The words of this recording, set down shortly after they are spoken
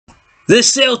The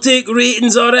Celtic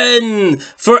ratings are in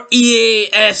for EA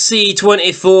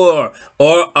Fc24,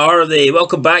 or are they?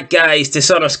 Welcome back, guys, to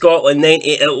Son of Scotland 90.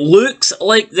 It looks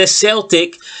like the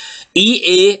Celtic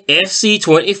EA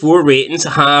Fc24 ratings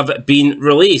have been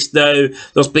released. Now,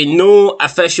 there's been no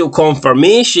official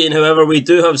confirmation, however, we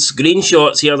do have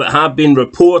screenshots here that have been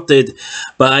reported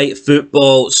by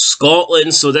Football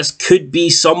Scotland, so this could be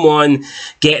someone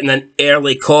getting an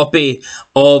early copy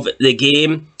of the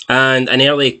game. And an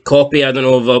early copy, I don't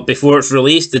know, before it's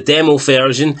released, the demo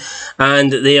version, and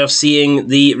they are seeing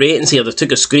the ratings here. They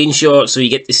took a screenshot, so you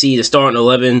get to see the starting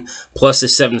 11 plus the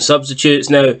 7 substitutes.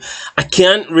 Now, I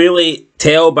can't really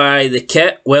tell by the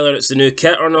kit whether it's the new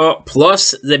kit or not,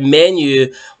 plus the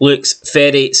menu looks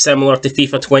very similar to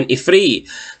FIFA 23.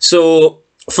 So,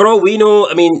 for all we know,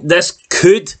 I mean, this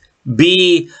could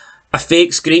be a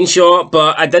fake screenshot,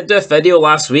 but I did do a video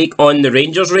last week on the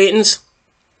Rangers ratings.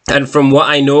 And from what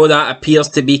I know, that appears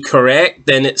to be correct.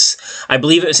 Then I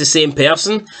believe it's the same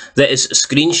person that is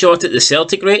screenshotted the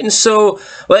Celtic ratings. So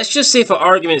let's just say, for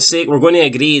argument's sake, we're going to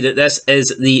agree that this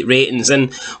is the ratings.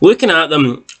 And looking at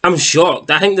them, I'm shocked.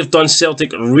 I think they've done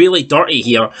Celtic really dirty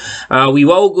here. We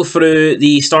will go through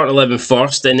the starting 11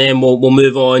 first, and then we'll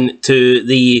move on to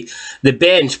the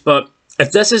bench. But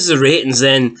if this is the ratings,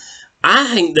 then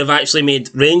I think they've actually made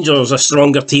Rangers a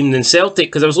stronger team than Celtic,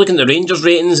 because I was looking at the Rangers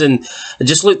ratings and it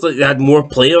just looked like they had more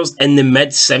players in the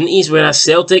mid-70s, whereas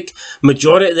Celtic,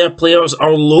 majority of their players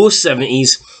are low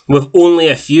 70s, with only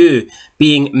a few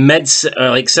being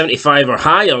like 75 or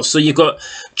higher. So you've got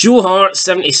Joe Hart,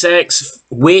 76,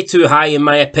 way too high in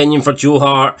my opinion for Joe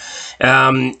Hart.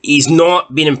 He's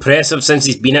not been impressive since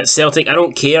he's been at Celtic. I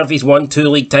don't care if he's won 2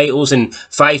 league titles and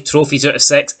 5 trophies out of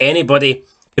 6, anybody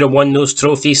could have won those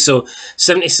trophies. So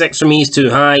 76 for me is too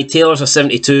high. Taylor's a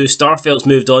 72. Starfelt's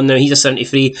moved on now, he's a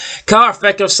 73. Carter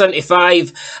Vickers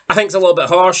 75. I think it's a little bit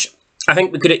harsh. I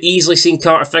think we could have easily seen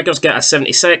Carter Vickers get a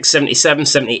 76, 77,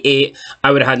 78.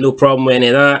 I would have had no problem with any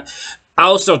of that.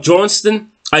 Alistair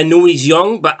Johnston, I know he's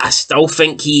young, but I still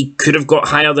think he could have got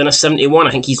higher than a 71.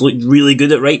 I think he's looked really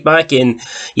good at right back, and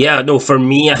yeah, no, for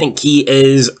me, I think he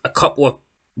is a couple of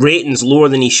ratings lower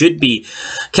than he should be.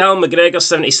 Callum McGregor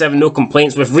 77, no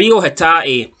complaints. With Rio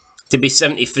Hatate to be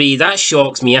 73, that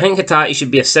shocks me. I think Hatate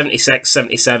should be a 76,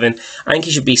 77. I think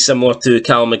he should be similar to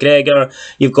Callum McGregor.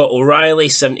 You've got O'Reilly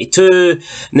 72,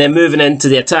 and then moving into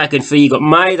the attacking three, you've got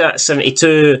Maida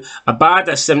 72,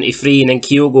 Abada 73, and then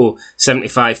Kyogo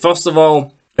 75. First of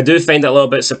all, I do find it a little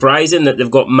bit surprising that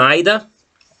they've got Maida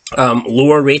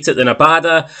lower rated than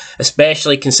Abada,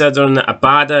 especially considering that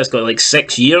Abada has got like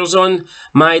 6 years on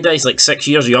Maida. He's like 6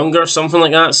 years younger, something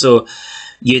like that, so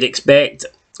you'd expect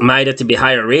Maida to be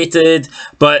higher rated.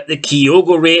 But the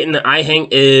Kyogo rating, I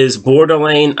think, is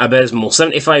borderline abysmal.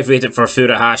 75 rated for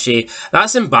Furuhashi.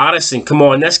 That's embarrassing. Come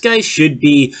on, this guy should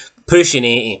be pushing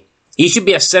 80. He should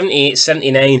be a 78,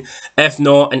 79, if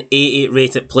not an 88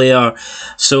 rated player.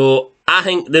 So I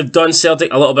think they've done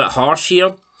Celtic a little bit harsh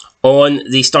here on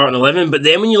the starting 11, but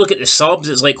then when you look at the subs,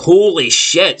 it's like, holy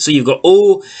shit. So you've got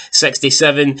O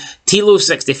 67, Tilo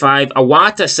 65,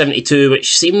 Awata 72,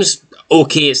 which seems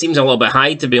okay. It seems a little bit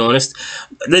high, to be honest.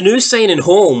 The new signing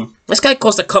Home, this guy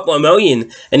cost a couple of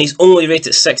million and he's only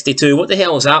rated 62. What the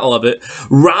hell is that all about?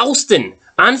 Ralston,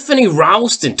 Anthony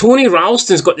Ralston, Tony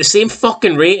Ralston's got the same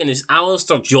fucking rating as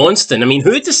Alistair Johnston. I mean,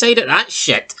 who decided that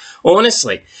shit,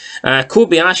 honestly?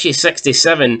 Kobayashi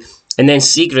 67, and then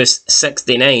Siegrist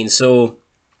 69. So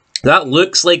that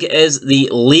looks like it is the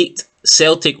leaked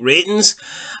Celtic ratings.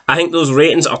 I think those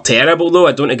ratings are terrible, though.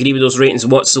 I don't agree with those ratings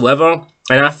whatsoever.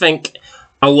 And I think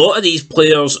a lot of these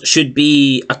players should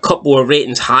be a couple of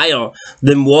ratings higher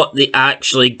than what they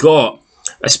actually got.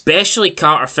 Especially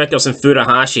Carter Vickers and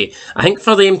Furuhashi. I think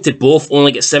for them to both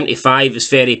only get 75 is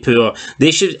very poor.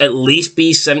 They should at least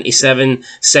be 77,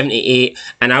 78,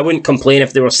 and I wouldn't complain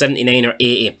if they were 79 or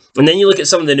 80. And then you look at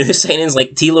some of the new signings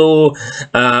like Tilo,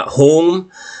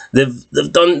 Home.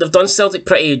 They've done Celtic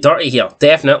pretty dirty here,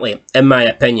 definitely, in my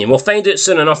opinion. We'll find out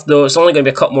soon enough, though. It's only going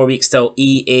to be a couple more weeks till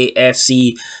EA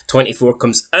FC24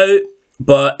 comes out.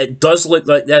 But it does look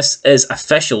like this is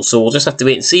official, so we'll just have to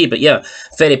wait and see. But yeah,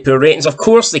 very poor ratings. Of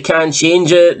course, they can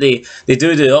change it. They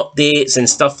do the updates and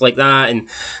stuff like that, and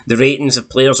the ratings of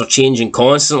players are changing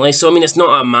constantly. So, I mean, it's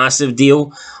not a massive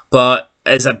deal, but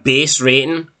as a base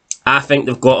rating, I think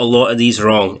they've got a lot of these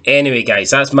wrong. Anyway, guys,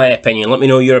 that's my opinion. Let me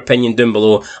know your opinion down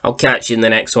below. I'll catch you in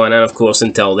the next one, and of course,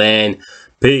 until then,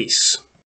 peace.